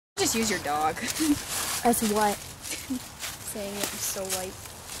Just use your dog. As what? Saying it was so light.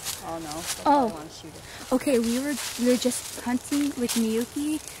 Oh no. Oh. Want to shoot it. Okay, we were just hunting with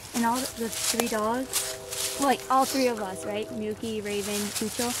Miyuki and all the 3 dogs. Well, like all 3 of us, right? Miyuki, Raven,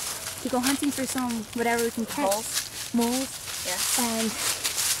 Chucho. To go hunting for some whatever we can catch. Moles. Yeah. And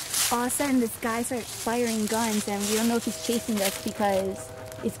all of a sudden this guy started firing guns and we don't know if he's chasing us because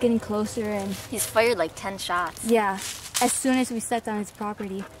it's getting closer and... He's fired like 10 shots. Yeah. As soon as we stepped on his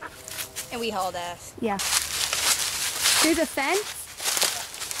property. And we hauled ass. Yeah. There's a fence.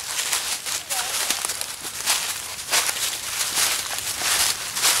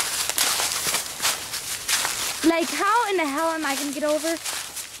 Like, how in the hell am I gonna get over?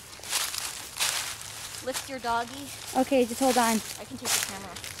 Lift your doggy. Okay, just hold on. I can take the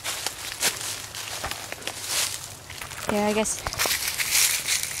camera. Yeah, I guess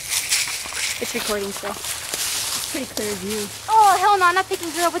it's recording still. It's pretty clear view. Oh, hell no, I'm not picking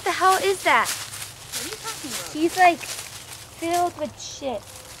her up. What the hell is that? What are you talking about? She's like filled with shit.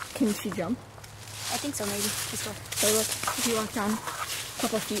 Can she jump? I think so, maybe. Let's go. So look, if you walk down a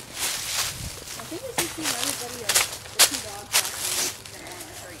couple feet. I think it's just everybody else. The 2 dogs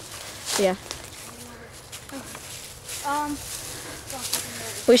Yeah.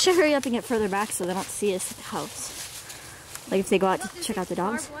 We should hurry up and get further back so they don't see us at the house. Like if they go out to check out the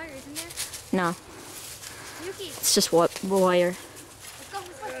dogs. Barbed wire, isn't there? No, Yuki, it's just wire. let's go. Let's go.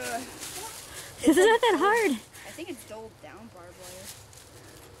 It's not that hard. I think it's doled down barbed wire.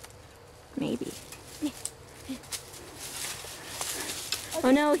 Maybe.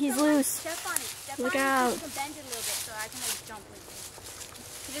 Oh no, he's loose. Step on it. Step Look on out. it so you can bend it a little bit so I can like jump with it.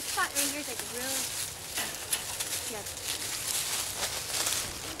 So this spot right here is like really... Yeah.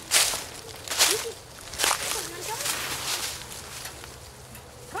 Yuki, come on, you wanna jump?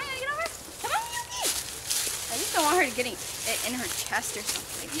 Come on, you wanna get over? Come on, Yuki! I just don't want her to get it in her chest or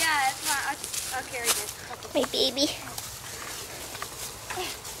something. Yeah, that's fine. I'll carry this. My baby.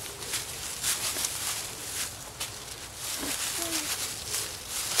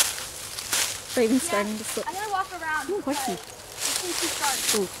 Raven's starting to slip. I'm gonna walk around. Ooh, horsey.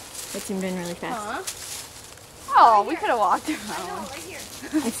 Ooh, that zoomed in really fast. Huh? Oh, we could have walked I around. know, right here.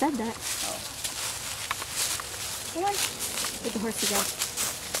 I said that. Come on. Where'd the horsey go?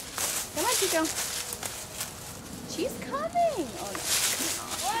 Come on, Chico. She's coming. Oh no.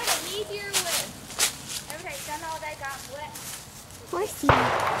 What an easier way. Every time done all that got wet. Horsey.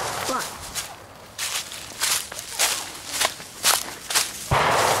 What?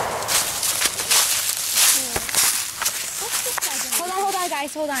 Hold on,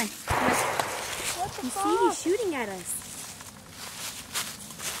 guys, hold on. What the You fuck? see, he's shooting at us.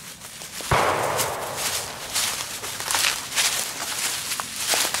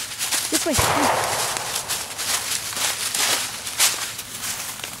 This way.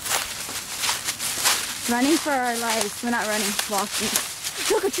 Running for our lives. We're not running, walking.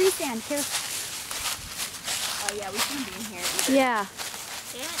 Look, a tree stand. Careful. Oh yeah, we shouldn't be in here either. Yeah.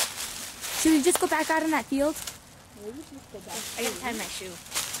 Yeah. Should we just go back out in that field? Maybe just go back. I gotta tie my shoe.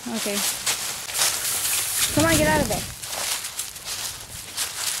 Okay. Come on, get out of there.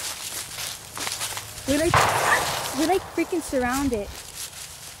 We're like freaking surrounded.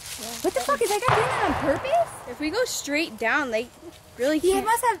 What the fuck, is that guy doing that on purpose? If we go straight down, they really He can't.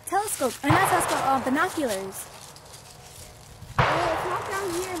 must have telescope, not telescope, binoculars. Oh, let's walk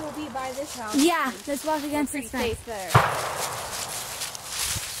down here and we'll be by this house. Yeah, let's walk against Pretty this fence. safe there.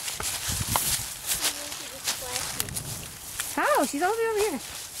 How? She's all the way over here.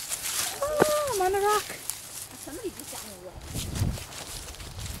 Oh, I'm on the rock. Somebody just got me wet.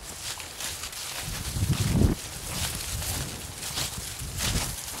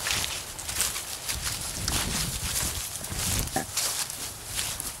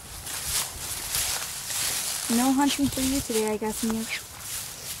 No hunting for you today, I guess, Mia.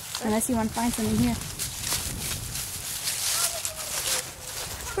 Unless you want to find something here.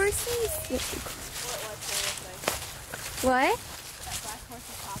 Horses. What? That black horse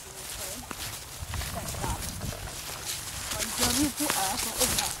is popping this way. That stopped.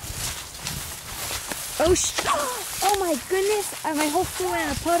 Oh, oh my goodness. My whole foot went in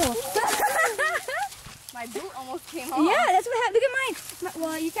a puddle. My boot almost came off. Yeah, that's what happened. Look at mine.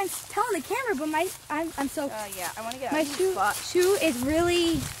 Well, you can't tell on the camera, but I'm so... Yeah, I want to get out My of this spot. shoe is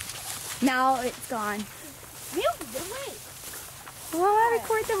really... Now it's gone. Real wait. Well, I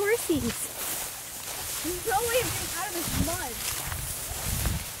record the horsies. There's no way of getting out of this mud.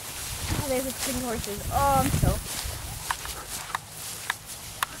 Oh, there's the pretty horses. Oh, I'm so...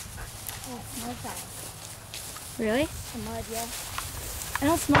 Oh, it smells bad. Really? The mud, yeah. I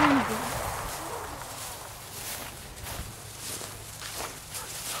don't smell anything.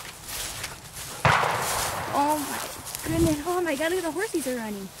 Oh my goodness. Oh my god, look at the horses are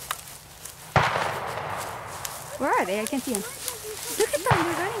running. Where are they? I can't see them. Look at them.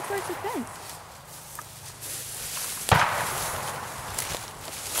 They're running towards the fence.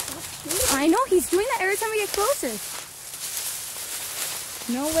 I know. He's doing that every time we get closer.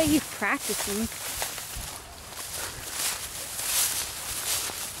 No way he's practicing.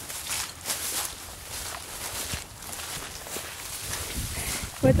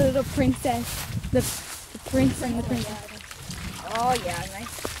 With the little princess. The prince and the princess. Oh yeah,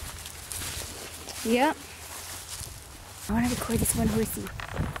 nice. Yep. I want to record this one horsey.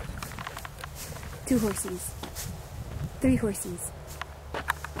 2 horses. 3 horses.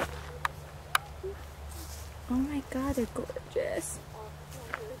 Oh my god, they're gorgeous.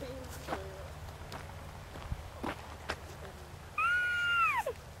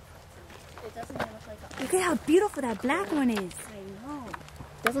 It doesn't even look like a... Look at how beautiful that black one is. I know.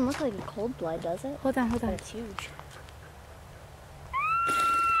 Doesn't look like a cold blood, does it? Hold on, hold But on. it's huge.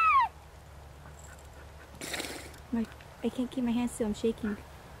 I can't keep my hands still, I'm shaking.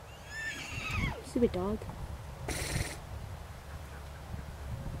 Stupid dog.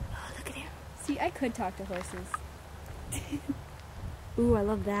 Oh, look at him. See, I could talk to horses. Ooh, I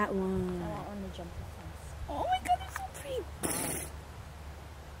love that I one. want one to jump the fence. Oh my god, they're so pretty.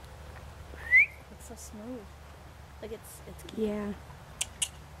 It's so smooth. Like it's cute. Yeah.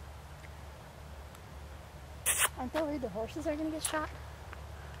 Aren't they worried the horses are gonna get shot?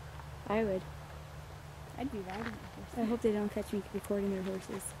 I would. I'd be riding a horse. I hope they don't catch me recording their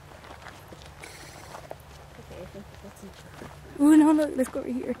horses. Okay, I think that's it. Ooh, no, look, let's go over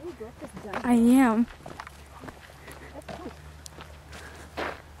here. Oh, Brooke is done. I am.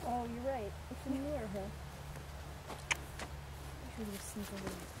 Oh, you're right. It's near her. Should we just sneak over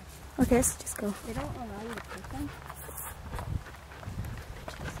there? Okay, let's just go. They don't allow you to put them.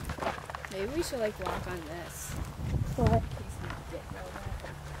 Maybe we should like walk on this. What?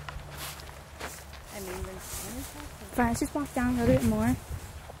 I mean, when sun is up. Fine, let's just walk down a little bit more.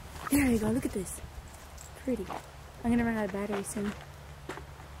 There you go, look at this. Pretty. I'm gonna run out of battery soon.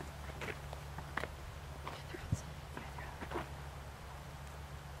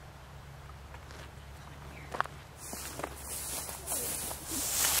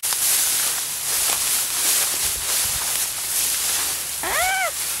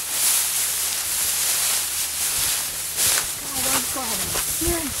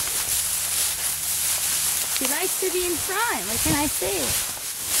 She likes to be in front. What can I say?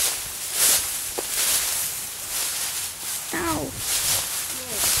 Ow.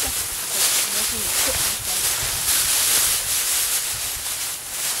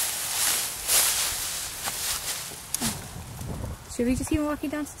 Should we just keep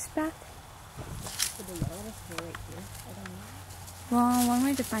walking down this path? Well, one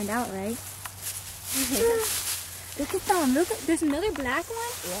way to find out, right? Look at them. Look at, there's another black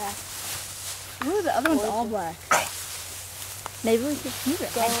one? Yeah. Ooh, the other one's all black. Maybe we could move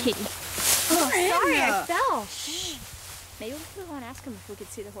it. I'm kidding. Oh, sorry, I fell. Maybe we could go and ask him if we could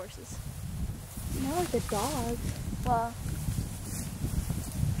see the horses. No, the dog. Well,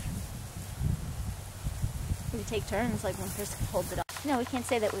 we could take turns, like one person could hold the dog. No, we can't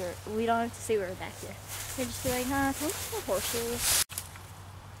say that we don't have to say we were back there. We just be like, nah, can we see the horses?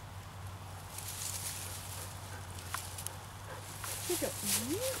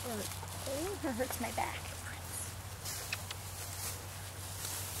 Oh, it hurts my back.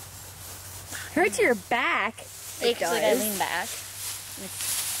 Hurts your back. It does. Like I lean back.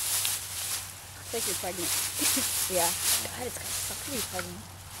 It's like you're pregnant. Yeah. God, it's gonna suck to be pregnant.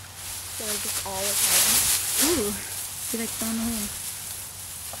 So like just all the time. Ooh, she like found the hole.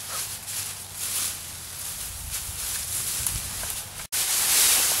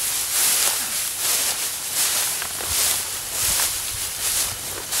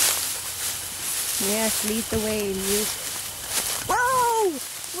 Yes, lead the way, you. Whoa!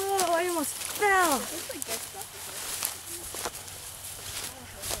 Whoa, I almost fell.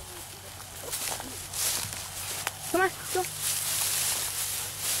 Come on, go.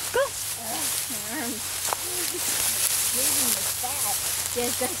 Go.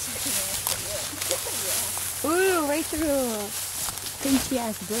 Yes, that's Ooh, right through. Pinchy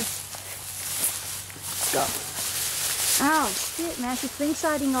ass bush. Let's go. Ow, shit, man. She's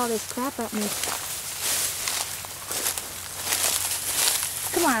slingshotting all this crap at me.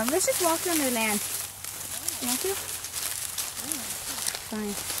 Come on, let's just walk on their land. You want to?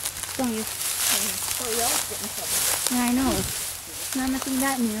 Fine. Go on, you. Oh, we all get in trouble. Yeah, I know. Not nothing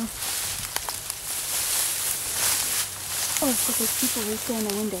that new. Oh, so there's people right there in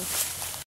the window.